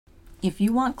If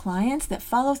you want clients that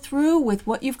follow through with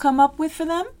what you've come up with for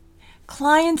them,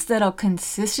 clients that'll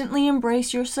consistently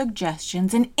embrace your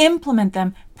suggestions and implement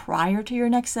them prior to your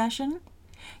next session,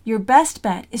 your best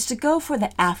bet is to go for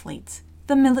the athletes,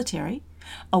 the military,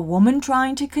 a woman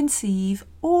trying to conceive,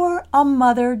 or a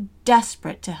mother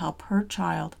desperate to help her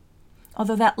child.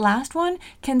 Although that last one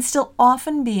can still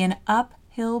often be an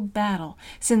uphill battle,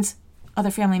 since other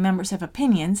family members have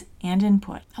opinions and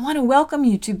input. I want to welcome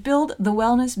you to Build the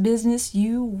Wellness Business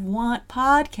You Want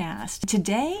podcast.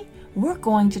 Today, we're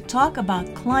going to talk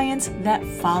about clients that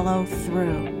follow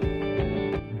through.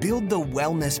 Build the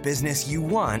wellness business you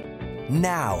want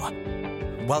now,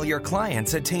 while your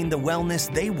clients attain the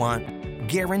wellness they want,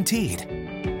 guaranteed.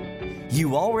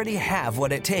 You already have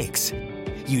what it takes.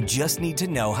 You just need to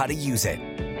know how to use it.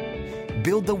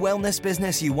 Build the Wellness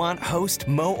Business You Want host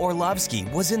Mo Orlovsky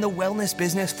was in the wellness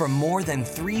business for more than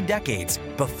 3 decades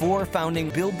before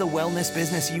founding Build the Wellness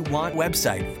Business You Want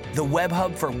website, the web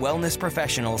hub for wellness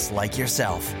professionals like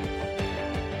yourself.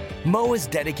 Mo is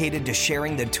dedicated to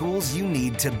sharing the tools you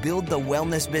need to build the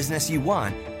wellness business you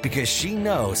want because she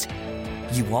knows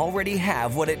you already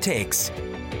have what it takes.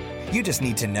 You just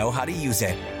need to know how to use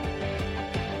it.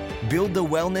 Build the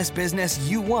Wellness Business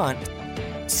You Want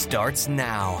starts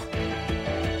now.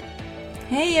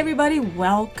 Hey everybody,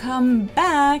 welcome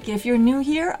back. If you're new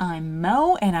here, I'm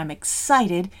Mo and I'm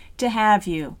excited to have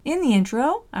you. In the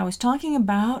intro, I was talking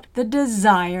about the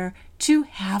desire to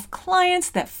have clients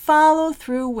that follow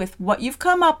through with what you've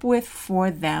come up with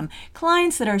for them.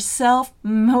 Clients that are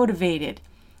self-motivated.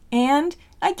 And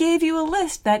I gave you a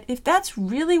list that if that's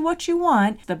really what you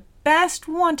want, the best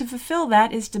one to fulfill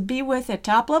that is to be with a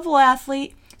top-level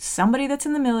athlete, somebody that's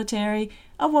in the military,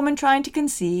 a woman trying to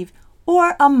conceive,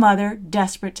 or a mother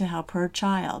desperate to help her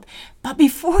child. But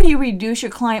before you reduce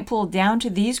your client pool down to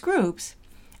these groups,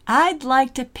 I'd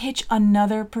like to pitch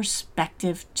another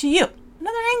perspective to you,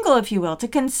 another angle, if you will, to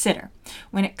consider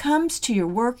when it comes to your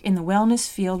work in the wellness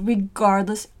field,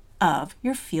 regardless of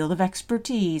your field of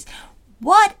expertise.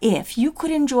 What if you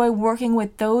could enjoy working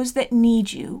with those that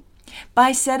need you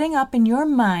by setting up in your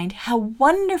mind how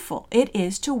wonderful it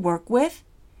is to work with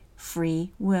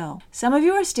free will? Some of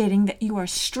you are stating that you are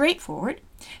straightforward,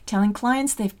 telling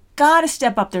clients they've got to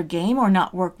step up their game or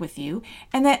not work with you,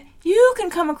 and that you can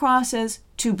come across as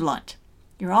too blunt.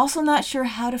 You're also not sure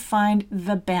how to find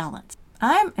the balance.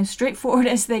 I'm as straightforward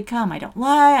as they come. I don't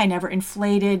lie. I never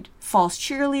inflated false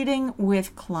cheerleading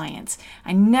with clients.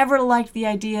 I never liked the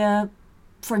idea,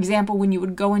 for example, when you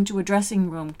would go into a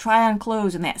dressing room, try on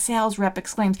clothes, and that sales rep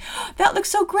exclaims, "That looks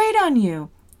so great on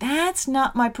you." That's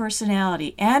not my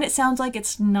personality, and it sounds like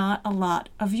it's not a lot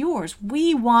of yours.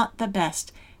 We want the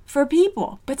best for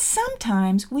people, but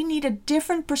sometimes we need a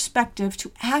different perspective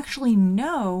to actually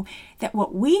know that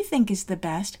what we think is the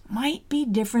best might be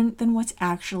different than what's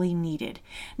actually needed.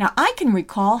 Now, I can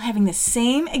recall having the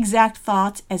same exact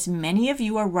thoughts as many of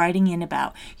you are writing in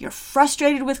about. You're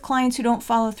frustrated with clients who don't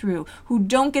follow through, who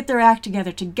don't get their act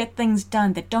together to get things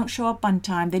done, that don't show up on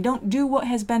time, they don't do what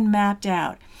has been mapped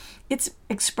out. It's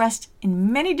expressed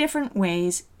in many different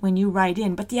ways when you write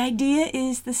in, but the idea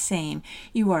is the same.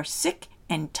 You are sick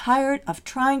and tired of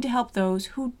trying to help those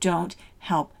who don't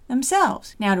help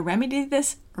themselves. Now, to remedy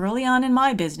this early on in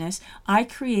my business, I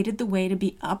created the way to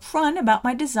be upfront about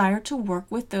my desire to work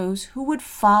with those who would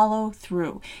follow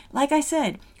through. Like I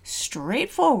said,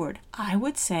 straightforward, I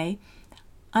would say,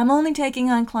 I'm only taking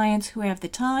on clients who have the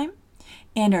time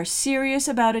and are serious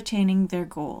about attaining their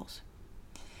goals.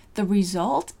 The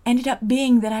result ended up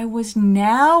being that I was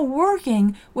now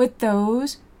working with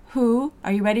those who,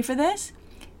 are you ready for this?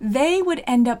 They would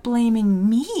end up blaming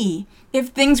me if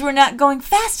things were not going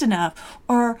fast enough,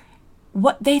 or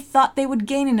what they thought they would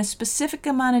gain in a specific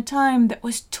amount of time that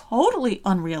was totally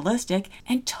unrealistic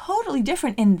and totally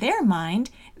different in their mind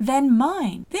than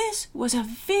mine. This was a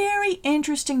very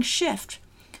interesting shift.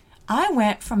 I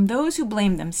went from those who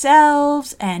blamed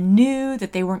themselves and knew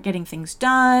that they weren't getting things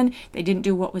done, they didn't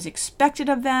do what was expected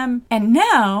of them, and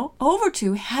now over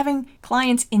to having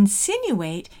clients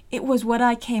insinuate it was what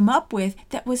I came up with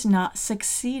that was not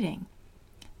succeeding.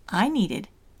 I needed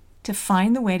to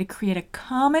find the way to create a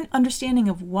common understanding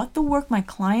of what the work my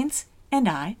clients and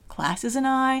I, classes and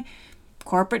I,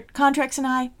 corporate contracts and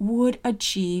I, would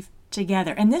achieve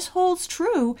together. And this holds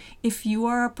true if you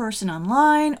are a person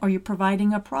online or you're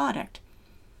providing a product.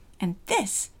 And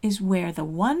this is where the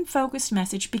one focused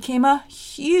message became a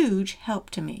huge help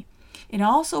to me. It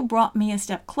also brought me a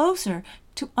step closer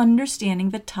to understanding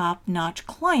the top-notch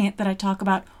client that I talk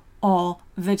about all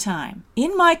the time.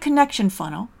 In my connection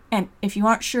funnel, and if you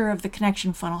aren't sure of the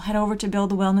connection funnel, head over to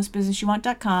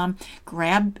buildthewellnessbusinessyouwant.com,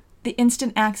 grab the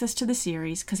instant access to the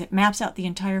series because it maps out the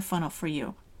entire funnel for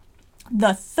you.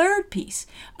 The third piece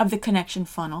of the connection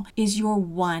funnel is your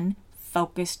one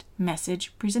focused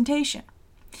message presentation.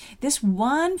 This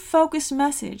one focused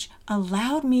message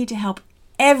allowed me to help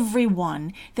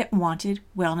everyone that wanted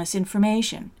wellness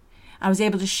information. I was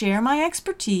able to share my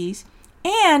expertise,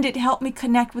 and it helped me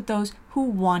connect with those who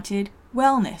wanted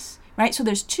wellness, right? So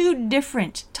there's two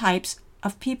different types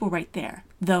of people right there.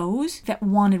 Those that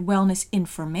wanted wellness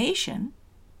information,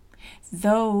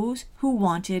 those who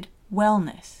wanted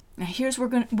wellness. Now here's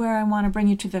where I want to bring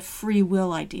you to the free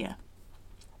will idea.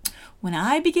 When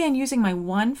I began using my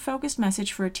one focused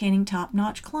message for attaining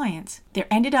top-notch clients, there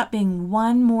ended up being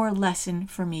one more lesson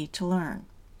for me to learn.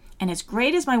 And as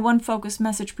great as my one focused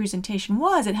message presentation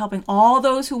was at helping all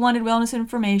those who wanted wellness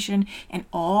information and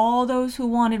all those who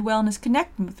wanted wellness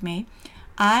connecting with me,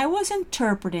 I was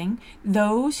interpreting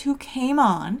those who came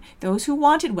on, those who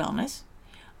wanted wellness.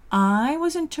 I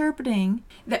was interpreting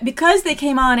that because they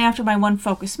came on after my one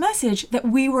focused message, that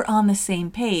we were on the same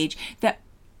page, that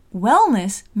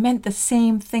wellness meant the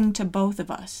same thing to both of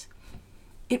us.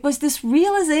 It was this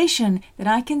realization that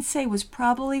I can say was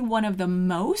probably one of the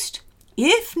most,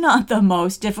 if not the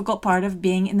most, difficult part of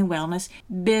being in the wellness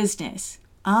business.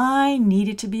 I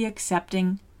needed to be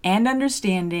accepting and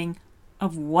understanding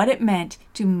of what it meant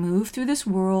to move through this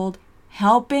world,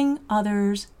 helping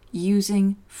others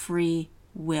using free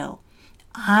will.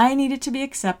 I needed to be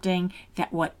accepting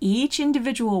that what each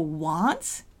individual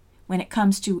wants when it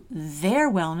comes to their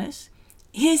wellness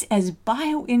is as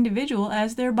bio-individual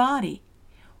as their body.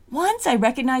 Once I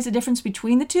recognized the difference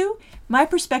between the two, my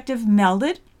perspective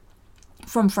melded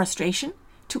from frustration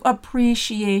to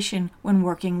appreciation when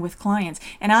working with clients.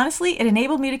 And honestly, it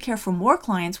enabled me to care for more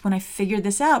clients when I figured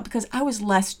this out because I was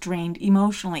less drained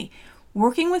emotionally.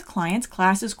 Working with clients,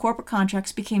 classes, corporate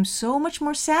contracts became so much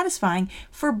more satisfying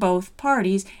for both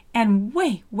parties and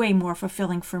way, way more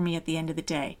fulfilling for me at the end of the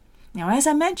day. Now, as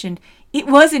I mentioned, it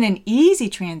wasn't an easy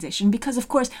transition because, of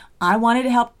course, I wanted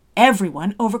to help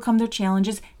everyone overcome their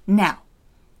challenges now.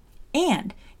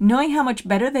 And knowing how much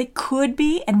better they could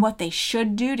be and what they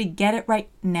should do to get it right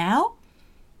now,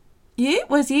 it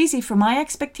was easy for my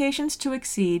expectations to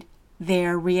exceed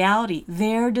their reality,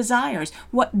 their desires,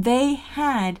 what they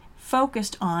had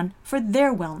focused on for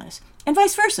their wellness, and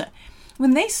vice versa.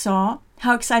 When they saw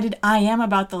how excited I am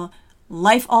about the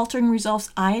life-altering results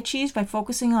I achieved by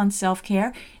focusing on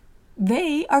self-care,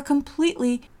 they are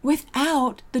completely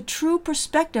without the true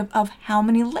perspective of how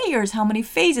many layers, how many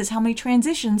phases, how many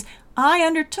transitions I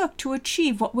undertook to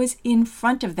achieve what was in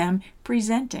front of them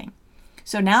presenting.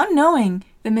 So now knowing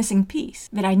the missing piece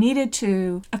that I needed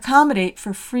to accommodate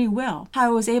for free will, I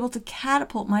was able to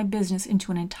catapult my business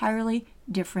into an entirely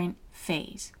different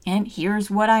phase. And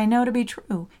here's what I know to be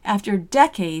true after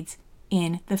decades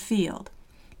in the field.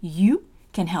 You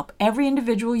can help every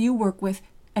individual you work with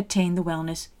attain the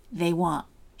wellness they want.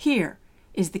 Here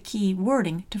is the key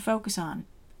wording to focus on.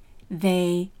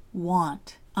 They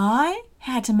want. I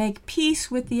had to make peace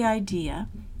with the idea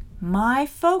my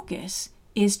focus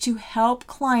is to help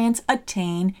clients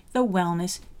attain the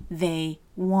wellness they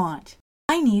want.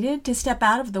 I needed to step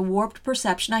out of the warped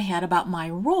perception I had about my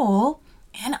role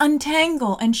and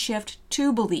untangle and shift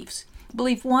two beliefs.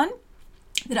 Belief one,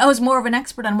 that I was more of an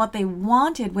expert on what they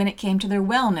wanted when it came to their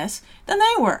wellness than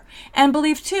they were. And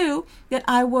belief two, that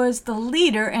I was the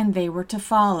leader and they were to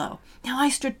follow. Now, I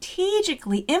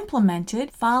strategically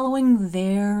implemented following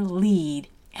their lead,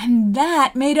 and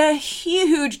that made a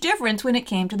huge difference when it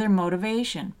came to their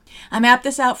motivation. I mapped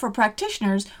this out for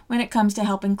practitioners when it comes to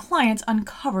helping clients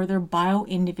uncover their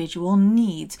bio-individual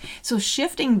needs. So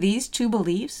shifting these two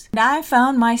beliefs, I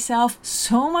found myself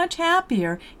so much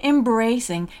happier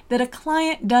embracing that a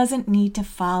client doesn't need to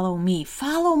follow me.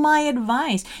 Follow my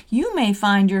advice. You may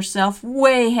find yourself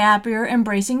way happier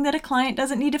embracing that a client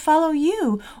doesn't need to follow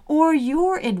you or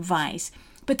your advice,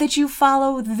 but that you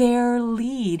follow their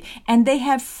lead and they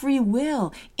have free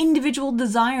will, individual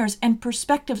desires, and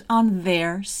perspectives on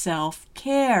their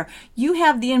self-care. You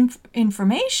have the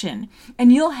information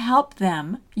and you'll help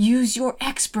them use your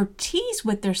expertise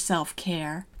with their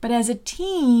self-care. But as a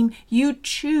team, you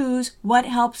choose what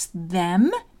helps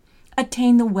them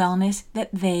attain the wellness that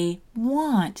they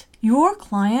want. Your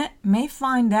client may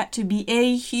find that to be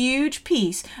a huge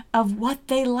piece of what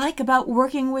they like about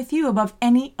working with you above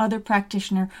any other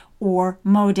practitioner or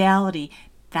modality.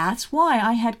 That's why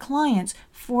I had clients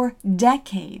for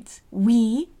decades.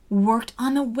 We worked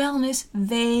on the wellness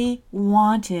they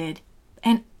wanted.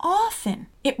 And often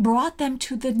it brought them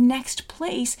to the next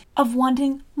place of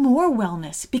wanting more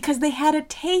wellness because they had a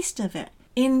taste of it.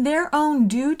 in their own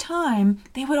due time,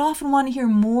 they would often want to hear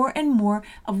more and more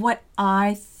of what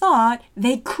I thought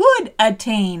they could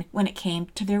attain when it came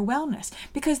to their wellness,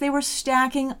 because they were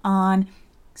stacking on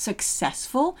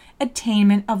successful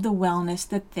attainment of the wellness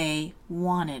that they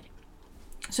wanted.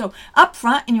 So up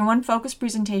front in your One Focus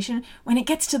presentation, when it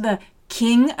gets to the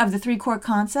king of the 3 core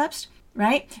concepts,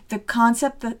 right? The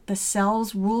concept that the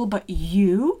cells rule, but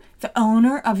you, the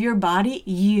owner of your body,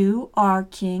 you are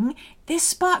king. This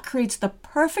spot creates the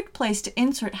perfect place to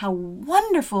insert how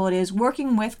wonderful it is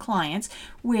working with clients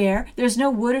where there's no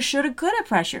woulda, shoulda, coulda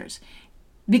pressures,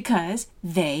 because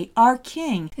they are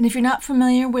king. And if you're not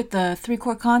familiar with the 3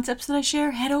 core concepts that I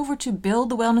share, head over to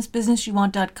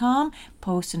buildthewellnessbusinessyouwant.com,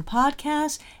 posts and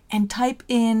podcasts, and type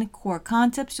in core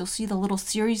concepts. You'll see the little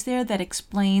series there that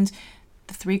explains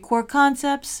the 3 core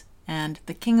concepts, and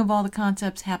the king of all the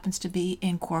concepts happens to be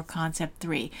in core concept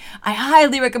 3. I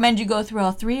highly recommend you go through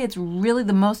all 3. It's really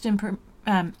the most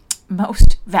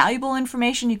valuable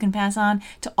information you can pass on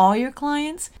to all your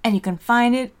clients, and you can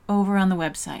find it over on the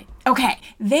website. Okay,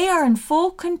 they are in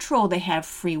full control. They have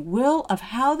free will of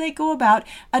how they go about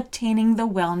attaining the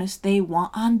wellness they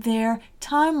want on their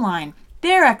timeline,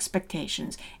 their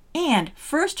expectations. And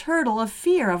first hurdle of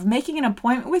fear of making an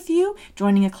appointment with you,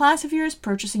 joining a class of yours,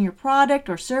 purchasing your product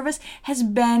or service has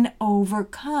been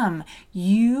overcome.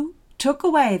 You took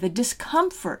away the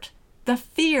discomfort, the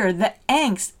fear, the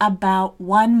angst about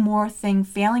one more thing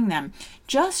failing them.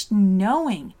 Just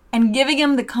knowing and giving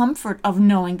them the comfort of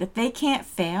knowing that they can't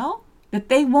fail, that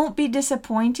they won't be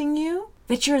disappointing you,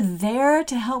 that you're there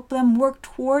to help them work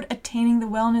toward attaining the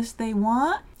wellness they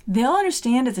want. They'll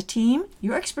understand as a team,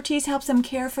 your expertise helps them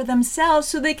care for themselves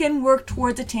so they can work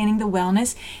towards attaining the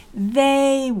wellness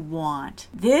they want.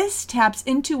 This taps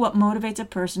into what motivates a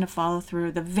person to follow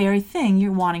through the very thing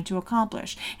you're wanting to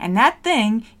accomplish. And that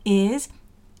thing is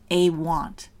a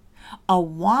want. A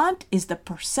want is the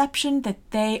perception that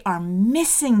they are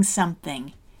missing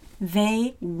something.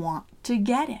 They want to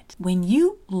get it. When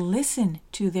you listen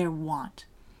to their want,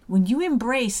 when you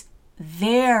embrace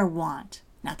their want,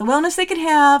 not the wellness they could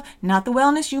have, not the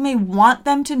wellness you may want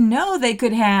them to know they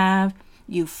could have.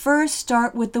 You first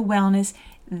start with the wellness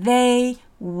they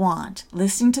want,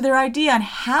 listening to their idea on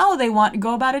how they want to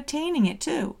go about attaining it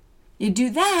too. You do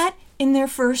that in their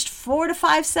first 4 to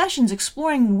 5 sessions,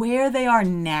 exploring where they are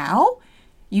now,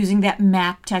 using that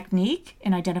map technique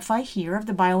and identify here of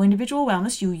the bio-individual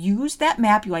wellness. You use that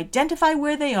map, you identify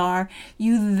where they are,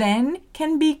 you then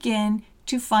can begin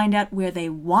to find out where they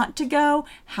want to go,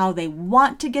 how they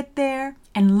want to get there.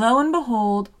 And lo and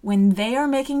behold, when they are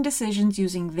making decisions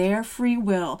using their free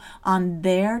will on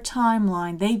their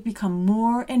timeline, they become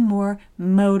more and more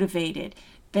motivated.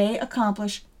 They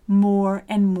accomplish more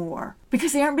and more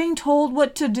because they aren't being told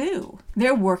what to do.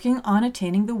 They're working on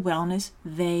attaining the wellness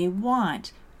they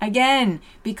want. Again,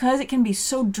 because it can be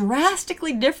so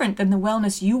drastically different than the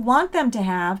wellness you want them to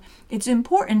have, it's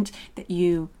important that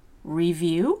you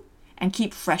review and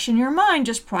keep fresh in your mind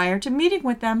just prior to meeting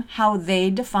with them how they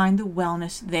define the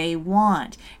wellness they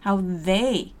want, how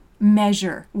they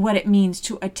measure what it means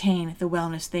to attain the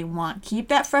wellness they want. Keep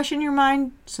that fresh in your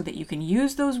mind so that you can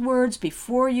use those words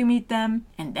before you meet them.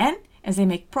 And then, as they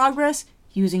make progress,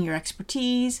 using your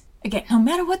expertise, again, no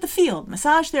matter what the field,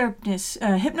 massage therapist,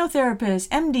 hypnotherapist,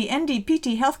 MD, ND,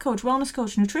 PT, health coach, wellness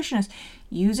coach, nutritionist,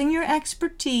 using your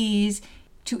expertise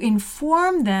to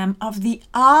inform them of the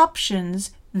options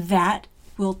that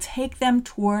will take them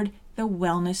toward the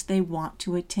wellness they want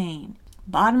to attain.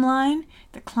 Bottom line,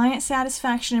 the client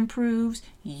satisfaction improves,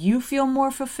 you feel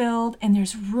more fulfilled, and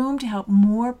there's room to help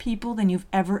more people than you've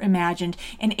ever imagined,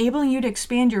 enabling you to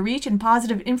expand your reach and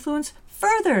positive influence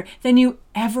further than you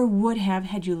ever would have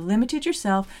had you limited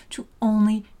yourself to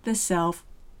only the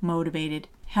self-motivated.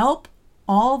 Help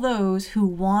all those who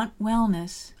want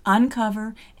wellness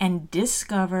uncover and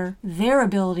discover their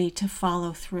ability to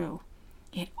follow through.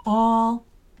 It all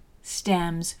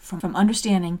stems from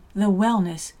understanding the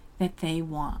wellness that they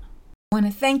want. I want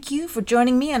to thank you for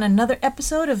joining me on another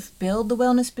episode of Build the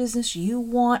Wellness Business You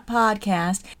Want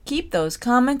podcast. Keep those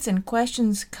comments and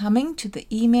questions coming to the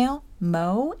email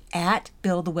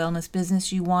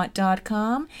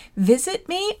mo@buildthewellnessbusinessyouwant.com. Visit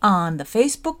me on the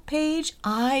Facebook page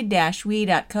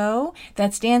I-we.co.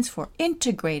 That stands for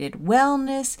Integrated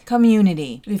Wellness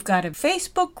Community. We've got a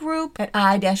Facebook group at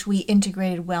I-we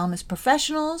Integrated Wellness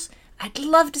Professionals. I'd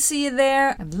love to see you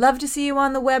there. I'd love to see you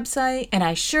on the website. And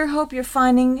I sure hope you're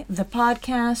finding the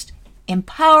podcast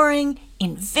empowering,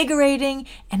 invigorating,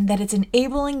 and that it's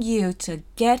enabling you to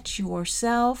get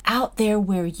yourself out there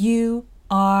where you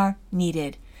are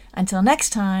needed. Until next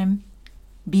time,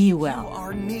 be well. You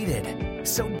are needed.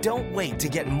 So don't wait to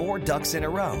get more ducks in a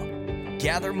row.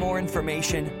 gather more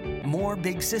information, more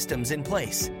big systems in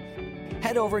place.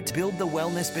 Head over to Build the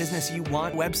Wellness Business You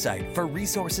Want website for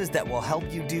resources that will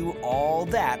help you do all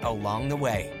that along the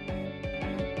way.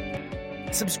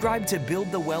 Subscribe to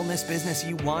Build the Wellness Business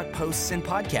You Want posts and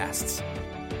podcasts.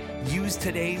 Use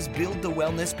today's Build the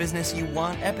Wellness Business You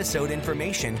Want episode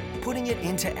information, putting it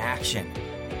into action.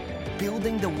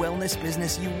 Building the wellness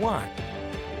business you want.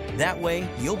 That way,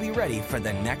 you'll be ready for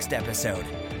the next episode.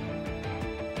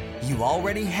 You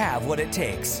already have what it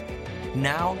takes.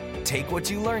 Now, take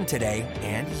what you learned today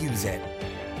and use it.